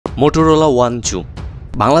Motorola One Zoom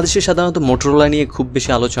বাংলাদেশে সাধারণত Motorola নিয়ে খুব বেশি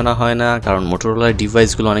আলোচনা হয় না কারণ Motorola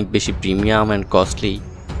ডিভাইসগুলো অনেক বেশি premium and costly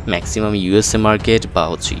maximum USA market বা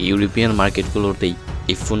ইউরোপিয়ান মার্কেটগুলোতেই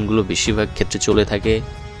এই ফোনগুলো বেশিরভাগ ক্ষেত্রে চলে থাকে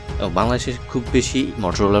বাংলাদেশে খুব বেশি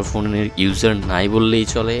Motorola ফোনের ইউজার নাই বললেই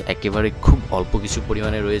চলে একেবারে খুব অল্প কিছু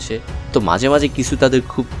পরিমাণে রয়েছে তো মাঝে মাঝে কিছু তাদের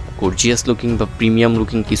খুব গর্জিয়াস লুকিং বা প্রিমিয়াম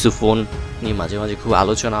লুকিং কিছু ফোন নিয়ে মাঝে মাঝে খুব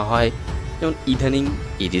আলোচনা হয় যেমন ইদানিং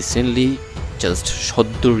রিসেন্টলি জাস্ট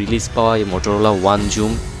সদ্য রিলিজ পাওয়া এই Motorola One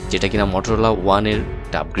Zoom যেটা কিনা Motorola One এর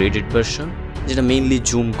একটা আপগ্রেডেড ভার্সন যেটা মেইনলি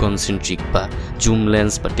জুম কনসেন্ট্রিক বা জুম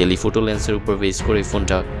লেন্স বা টেলিফোটো লেন্সের উপর বেস করে এই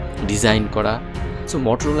ফোনটা ডিজাইন করা সো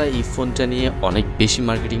Motorola এই ফোনটা নিয়ে অনেক বেশি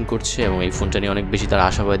মার্কেটিং করছে এবং এই ফোনটা নিয়ে অনেক বেশি তারা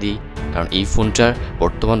আশাবাদী কারণ এই ফোনটার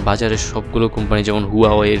বর্তমান বাজারে সবগুলো কোম্পানি যেমন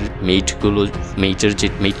হুয়াওয়ের মেটের যে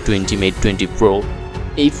মেট 20 মেট 20 প্রো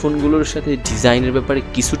এই ফোনগুলোর সাথে ডিজাইনের ব্যাপারে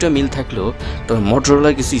কিছুটা মিল থাকলেও তবে Motorola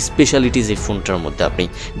কিছু স্পেশালিটিস এই ফোনটার মধ্যে আপনি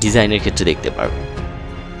ডিজাইনের ক্ষেত্রে দেখতে পারবেন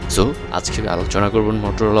সো আজকে আলোচনা করব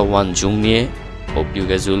Motorola One Zoom নিয়ে hope you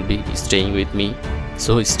guys will be staying with me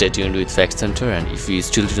so stay tuned with Fact Center and if you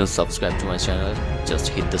still didn't subscribe to my channel just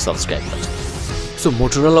hit the subscribe button so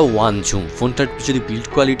Motorola One Zoom ফোনটার যদি build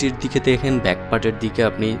কোয়ালিটির দিকে দেখেন back পার্টের দিকে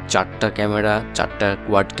আপনি চারটা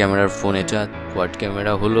quad ক্যামেরার ফোন এটা কোয়াড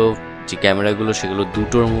ক্যামেরা হলো যে ক্যামেরাগুলো সেগুলো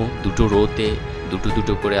দুটো রোতে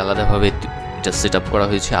দুটো করে আলাদাভাবে এটা সেট আপ করা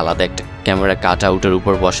হয়েছে আলাদা একটা ক্যামেরা কাট আউটের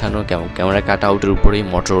উপর বসানো ক্যামেরা কাট আউটের উপরেই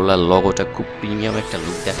Motorola লোগোটা খুব প্রিমিয়াম একটা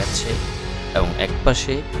লুক দেখাচ্ছে এবং এক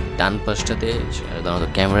পাশে ডান পাশটাতে সাধারণত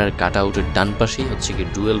ক্যামেরার কাট আউটের ডান পাশেই হচ্ছে কি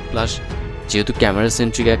ডুয়েল প্লাস যেহেতু ক্যামেরা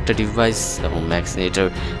সেন্ট্রিক একটা ডিভাইস এবং ম্যাক্স এটার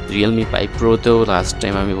Realme 5 Proতেও লাস্ট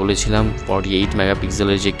টাইম আমি বলেছিলাম 48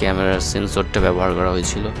 মেগাপিক্সেলের যে ক্যামেরার সেন্সরটা ব্যবহার করা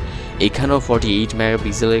হয়েছিল এখানেও 48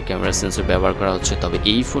 মেগাপিক্সেলের ক্যামেরা সেন্সর ব্যবহার করা হচ্ছে তবে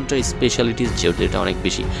এই ফোনটার স্পেশালিটিস যেহেতু এটা অনেক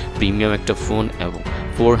বেশি প্রিমিয়াম একটা ফোন এবং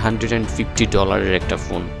 $450 একটা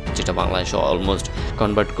ফোন যেটা বাংলাদেশে অলমোস্ট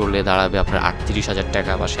কনভার্ট করলে দাঁড়াবে আপনার 38,000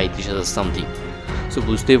 টাকা বা 37,000 সামথিং সো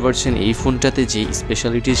বুঝতেই পারছেন এই ফোনটাতে যে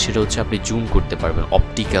স্পেশালিটিস সেটা হচ্ছে আপনি জুম করতে পারবেন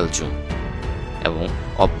অপটিক্যাল জুম এবং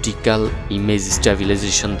অপটিক্যাল ইমেজ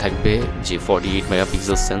স্ট্যাবিলাইজেশন থাকবে যে 48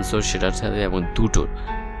 মেগাপিক্সেল সেন্সর সেটার সাথে এবং দুটো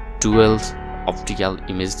 12 অপটিক্যাল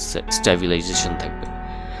ইমেজ স্ট্যাবিলাইজেশন থাকবে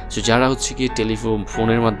সো যারা হচ্ছে কি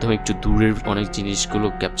ফোনের মাধ্যমে একটু দূরের অনেক জিনিসগুলো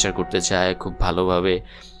ক্যাপচার করতে চায় খুব ভালোভাবে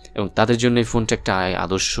এবং তাদের জন্য এই ফোনটা একটা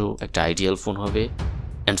আদর্শ একটা আইডিয়াল ফোন হবে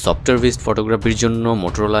অ্যান্ড সফটওয়্যার বেসড ফটোগ্রাফির জন্য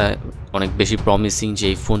Motorola অনেক বেশি প্রমিসিং যে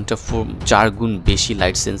এই ফোনটা 4 গুণ বেশি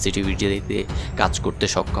লাইট সেন্সিটিভিটিতে কাজ করতে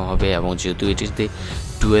সক্ষম হবে এবং যেহেতু এটিতে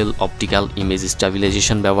ডুয়েল অপটিক্যাল ইমেজ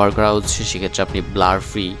স্ট্যাবিলাইজেশন ব্যবহার করা হচ্ছে সেক্ষেত্রে আপনি ব্লার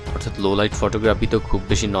ফ্রি অর্থাৎ লো লাইট ফটোগ্রাফি তো খুব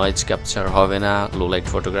বেশি নয়েজ ক্যাপচার হবে না লো লাইট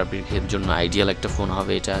ফটোগ্রাফির জন্য আইডিয়াল একটা ফোন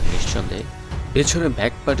হবে এটা নিঃসন্দেহে পেছনে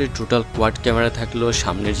ব্যাক পার্টের টোটাল কোয়াড ক্যামেরা থাকলেও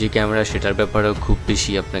সামনের যে ক্যামেরা সেটার ব্যাপারেও খুব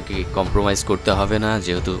বেশি আপনাকে কম্প্রোমাইজ করতে হবে না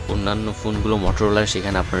যেহেতু অন্যান্য ফোনগুলো Motorola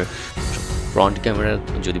সেখানে আপনার ফ্রন্ট ক্যামেরা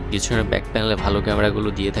যদি পেছনের ব্যাক প্যানেলে ভালো ক্যামেরাগুলো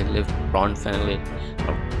দিয়ে থাকলে ফ্রন্ট প্যানেলে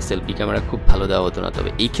সেলফি ক্যামেরা খুব ভালো দেওয়া হতো না তবে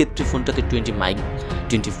এই ক্ষেত্রে ফোনটাতে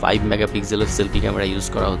 25 মেগাপিক্সেলের সেলফি ক্যামেরা ইউজ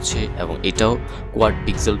করা হচ্ছে এবং এটাও কোয়াড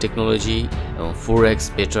পিক্সেল টেকনোলজি এবং 4x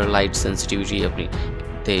বেটার লাইট সেন্সিটিভিটি আপনি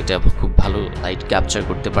এটা খুব ভালো লাইট ক্যাপচার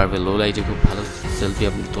করতে পারবে লো লাইটে খুব ভালো সেলফি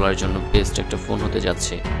আপনি তোলার জন্য বেস্ট একটা ফোন হতে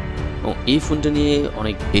যাচ্ছে এবং এই ফোনটা নিয়ে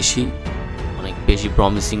অনেক বেশি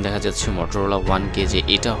প্রমিসিং দেখা যাচ্ছে Motorola One কে যে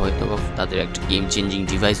এটা হয়তো তাদের একটা গেম চেঞ্জিং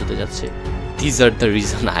ডিভাইস হতে যাচ্ছে These are the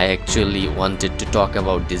reason I actually wanted to talk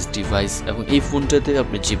about this device এবং এই ফোনটাতে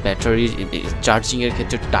আপনি যে ব্যাটারি চার্জিংয়ের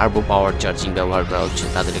ক্ষেত্রে টার্বো পাওয়ার চার্জিং ব্যবহার করা হচ্ছে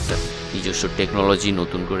তাদের একটা নিজস্ব টেকনোলজি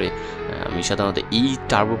নতুন করে আমি সাধারণত এই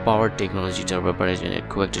টার্বো পাওয়ার টেকনোলজিটার ব্যাপারে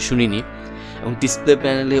খুব একটা শুনিনি এবং ডিসপ্লে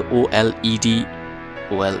প্যানেলে OLED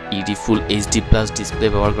ফুল HD প্লাস ডিসপ্লে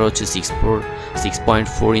ব্যবহার করা হচ্ছে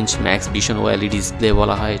 6.4 inch max vision OLED display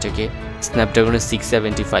বলা হয় এটাকে Snapdragon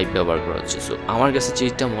 675 ব্যবহার করা হচ্ছে সো আমার কাছে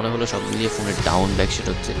যেটা মনে হলো সব মিলিয়ে ফোনের ডাউন ব্যাক সেটা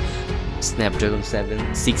হচ্ছে Snapdragon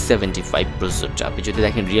 675 প্রসেসরটা আপনি যদি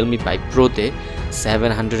দেখেন Realme 5 Proতে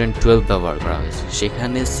 712 ব্যবহার করা হয়েছে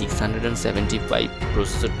সেখানে 675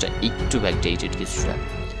 প্রসেসরটা একটু ব্যাকডেটেড কিছুটা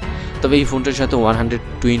তবে এই ফোনটার সাথে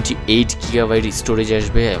 128 GB স্টোরেজ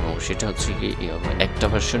আসবে এবং সেটা হচ্ছে কি একটা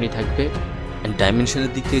ভার্সনই থাকবে অ্যান্ড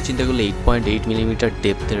ডাইমেনশনের দিক থেকে চিন্তা করলে 8.8 মিলিমিটার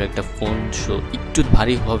ডেপথের একটা ফোন সো একটু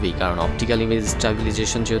ভারী হবেই কারণ অপটিক্যাল ইমেজ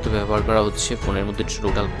স্ট্যাবিলাইজেশন যেহেতু ব্যবহার করা হচ্ছে ফোনের মধ্যে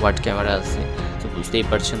টোটাল কোয়াড ক্যামেরা আছে তো বুঝতেই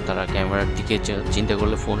পারছেন তারা ক্যামেরার দিকে চিন্তা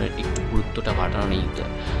করলে ফোনের একটু গুরুত্বটা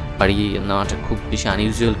বাড়িয়ে নেওয়াটা খুব বেশি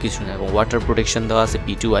আনইউজুয়াল কিছু না এবং ওয়াটার প্রোটেকশন দেওয়া আছে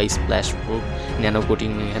P2I splash proof nano coating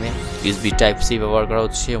এখানে USB Type-C ব্যবহার করা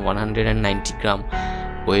হচ্ছে 190 গ্রাম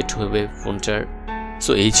ওয়েট হবে ফোনটার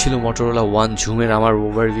So এই ছিল Motorola One Zoom এর আমার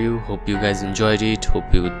overview. Hope you guys enjoyed it.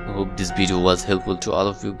 Hope this video was helpful to all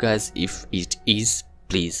of you guys. If it is,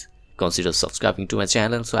 please consider subscribing to my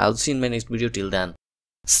channel. So I'll see you in my next video. Till then,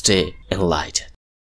 stay enlightened.